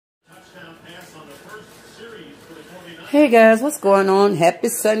Hey guys, what's going on? Happy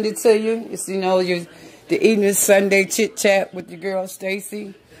Sunday to you. It's, the evening Sunday chit chat with your girl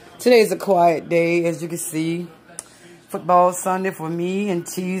Stacy. Today's a quiet day, as you can see. Football Sunday for me and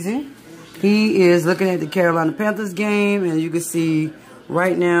Cheesy. He is looking at the Carolina Panthers game, and you can see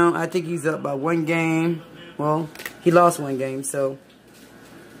right now, I think he's up by one game. Well, he lost one game, so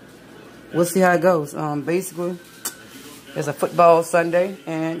we'll see how it goes. Basically, it's a football Sunday,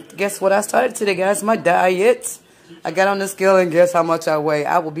 and guess what I started today, guys? My diet. I got on the scale, and guess how much I weigh?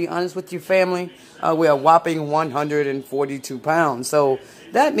 I will be honest with you, family. I weigh a whopping 142 pounds. So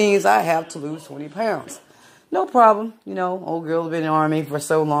that means I have to lose 20 pounds. No problem. You know, old girl's been in the Army for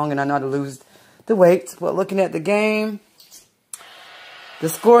so long, and I know how to lose the weight. But looking at the game, the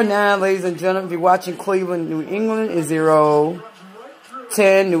score now, ladies and gentlemen, if you're watching Cleveland, New England, is 0-10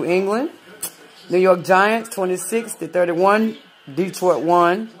 New England. New York Giants, 26-31. Detroit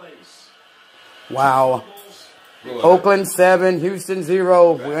 1. Wow. Oakland 7, Houston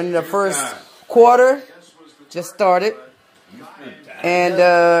 0. We're in the first quarter. Just started. And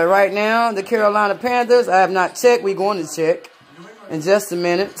right now, the Carolina Panthers, I have not checked. We're going to check in just a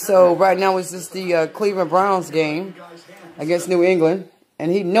minute. So right now, it's just the Cleveland Browns game against New England.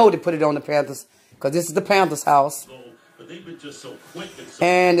 And he know to put it on the Panthers because this is the Panthers' house.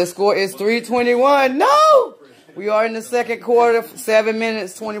 And the score is 3-21. No! We are in the second quarter, 7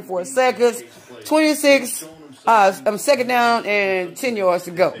 minutes, 24 seconds, 26. Second down and 10 yards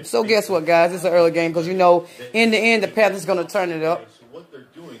to go. So guess what, guys? It's an early game because, in the end, the Panthers going to turn it up.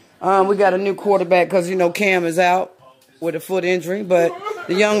 We got a new quarterback because, Cam is out with a foot injury. But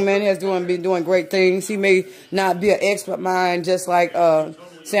the young man has been doing great things. He may not be an expert mind just like San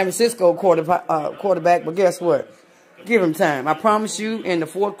Francisco quarterback. But guess what? Give him time. I promise you, in the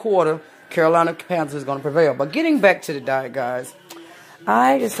fourth quarter, Carolina Panthers is going to prevail. But getting back to the diet, guys.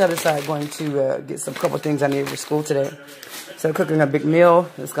 I just set aside going to get some couple things I need for school today. So cooking a big meal.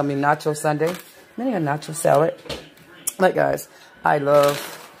 It's going to be Nacho Sunday. Then a nacho salad. Like, guys, I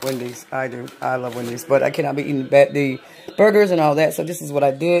love Wendy's. I do. I love Wendy's. But I cannot be eating the burgers and all that. So this is what I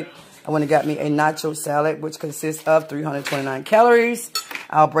did. I went and got me a nacho salad, which consists of 329 calories.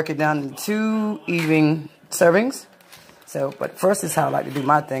 I'll break it down into 2 even servings. So, but first is how I like to do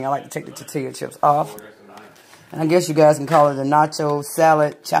my thing. I like to take the tortilla chips off. And I guess you guys can call it a nacho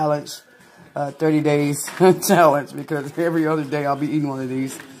salad challenge, 30 days challenge, because every other day I'll be eating one of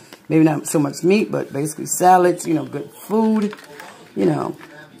these. Maybe not so much meat, but basically salads, good food,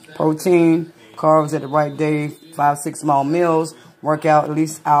 protein, carbs at the right day, 5-6 small meals, work out at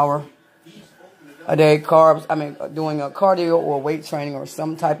least an hour a day, doing a cardio or weight training or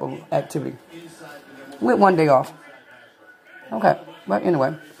some type of activity with 1 day off. Okay, but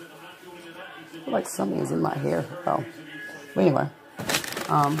anyway. I feel like something is in my hair. Oh. But anyway.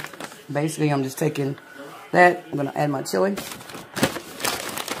 Basically, I'm just taking that. I'm going to add my chili.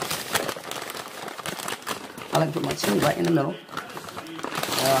 I like to put my chili right in the middle.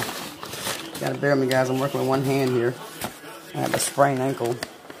 Gotta bear with me, guys. I'm working with one hand here. I have a sprained ankle.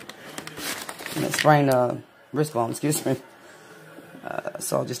 And a sprained wrist bone, excuse me.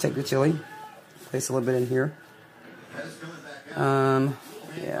 So I'll just take the chili. Place a little bit in here.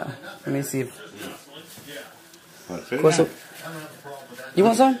 Yeah. Let me see if... You want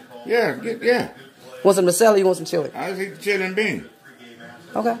some? Yeah. Want some salad or you want some chili? I just eat the chili and bean.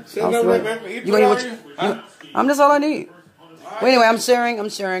 Okay. That's all I need. Well, anyway, I'm sharing.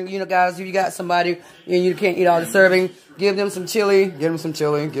 Guys, if you got somebody and you can't eat all the serving, give them some chili. Give them some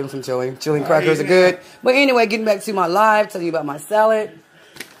chili. Chili and crackers are good. But anyway, getting back to my live, telling you about my salad.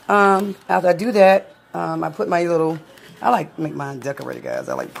 After I do that, I put my little... I like to make mine decorated, guys.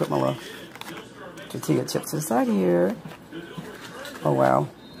 I like to put my little tortilla chips inside here. Oh, wow.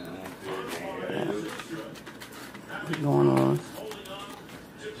 Yeah. Keep going on.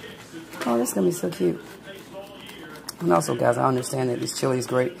 Oh, this is going to be so cute. And also, guys, I understand that this chili is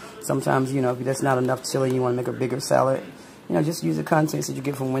great. Sometimes, if there's not enough chili and you want to make a bigger salad, just use the contents that you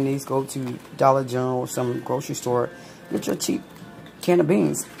get from Wendy's. Go to Dollar General or some grocery store. Get your cheap can of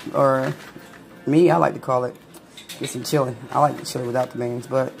beans. Or me, I like to call it. Get some chili. I like the chili without the beans,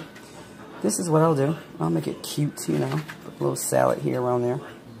 but this is what I'll do. I'll make it cute, Put a little salad here around there.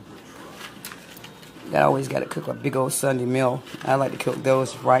 I always got to cook a big old Sunday meal. I like to cook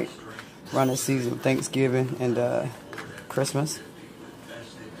those right around the season of Thanksgiving and Christmas.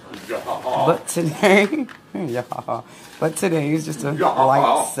 But today, is just a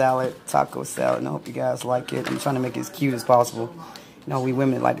light salad, taco salad, and I hope you guys like it. I'm trying to make it as cute as possible. We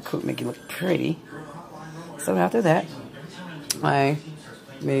women like to cook, make it look pretty. So after that, I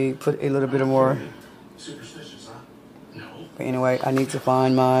may put a little bit of more. But anyway, I need to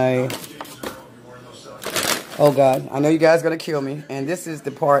find my Oh God, I know you guys are gonna kill me. And this is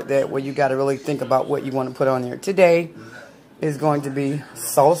the part that where you gotta really think about what you want to put on there. Today is going to be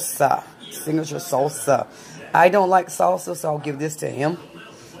salsa, signature salsa. I don't like salsa, so I'll give this to him.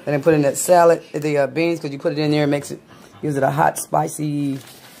 And then put in that salad, the beans, because you put it in there, it makes it, gives it a hot, spicy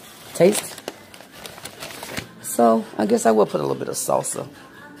taste. So I guess I will put a little bit of salsa.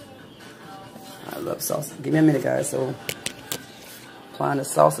 I love salsa. Give me a minute, guys. So applying the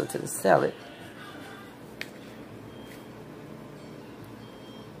salsa to the salad.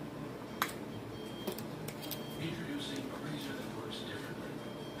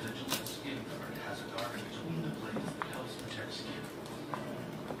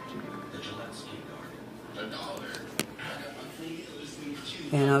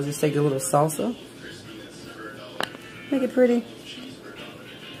 And I'll just take a little salsa. Make it pretty.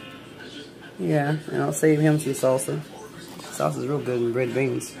 Yeah, and I'll save him some salsa. Salsa's real good in red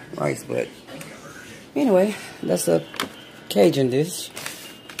beans, rice, but anyway, that's a Cajun dish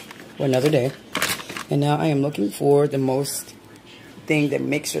for another day. And now I am looking for the most thing that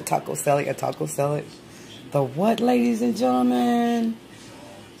makes your taco salad a taco salad. The what, ladies and gentlemen?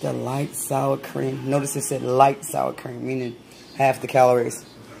 The light sour cream. Notice it said light sour cream, meaning half the calories.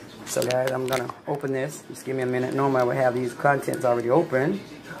 So guys, I'm gonna open this. Just give me a minute. Normally I would have these contents already open,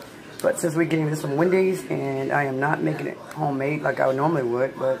 but since we're getting this from Wendy's and I am not making it homemade like I normally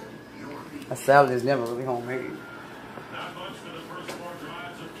would, but a salad is never really homemade.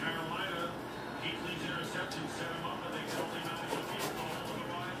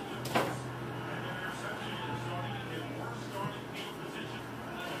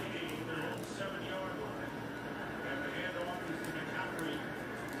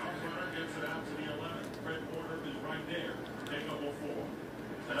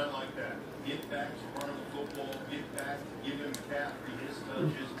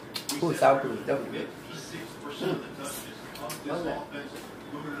 Ooh, sour cream is definitely good.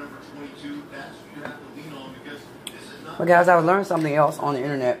 Well, guys, I learned something else on the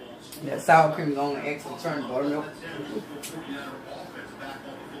internet. That sour cream is only excellent turned buttermilk.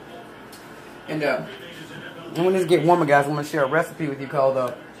 And when this get warmer, guys, I'm going to share a recipe with you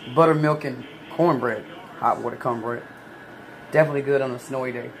called buttermilk and cornbread. Hot water cornbread. Definitely good on a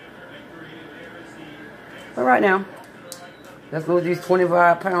snowy day. But right now, let's lose these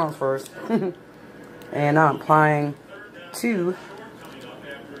 25 pounds first. And I'm applying 2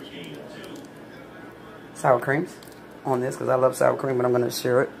 sour creams on this because I love sour cream, but I'm going to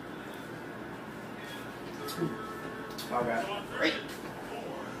share it. Okay. Great.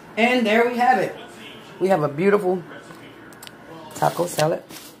 And there we have it. We have a beautiful taco salad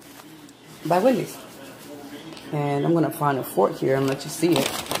by Wendy's. And I'm going to find a fork here and let you see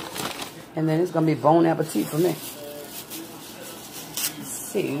it. And then it's going to be bon appetit for me.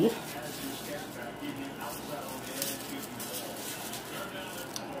 See.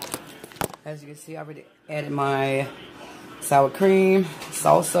 As you can see, I already added my sour cream,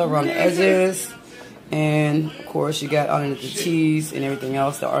 salsa around the edges. And, of course, you got underneath the cheese and everything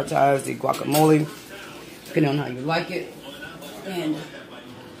else, the archives, the guacamole, depending on how you like it.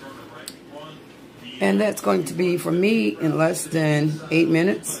 And that's going to be, for me, in less than 8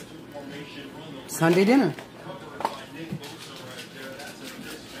 minutes, Sunday dinner.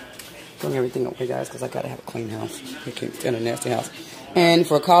 Throwing everything away, guys, because I got to have a clean house. You can't stand a nasty house. And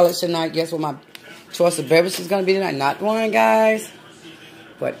for college tonight, guess what my choice of beverage is going to be tonight? Not wine, guys,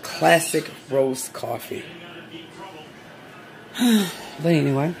 but classic roast coffee. But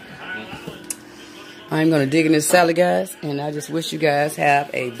anyway, I'm going to dig in this salad, guys, and I just wish you guys have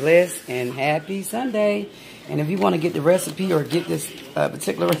a blessed and happy Sunday. And if you want to get the recipe or get this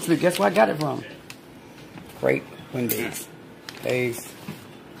particular recipe, guess where I got it from? Great Wendy's. Peace.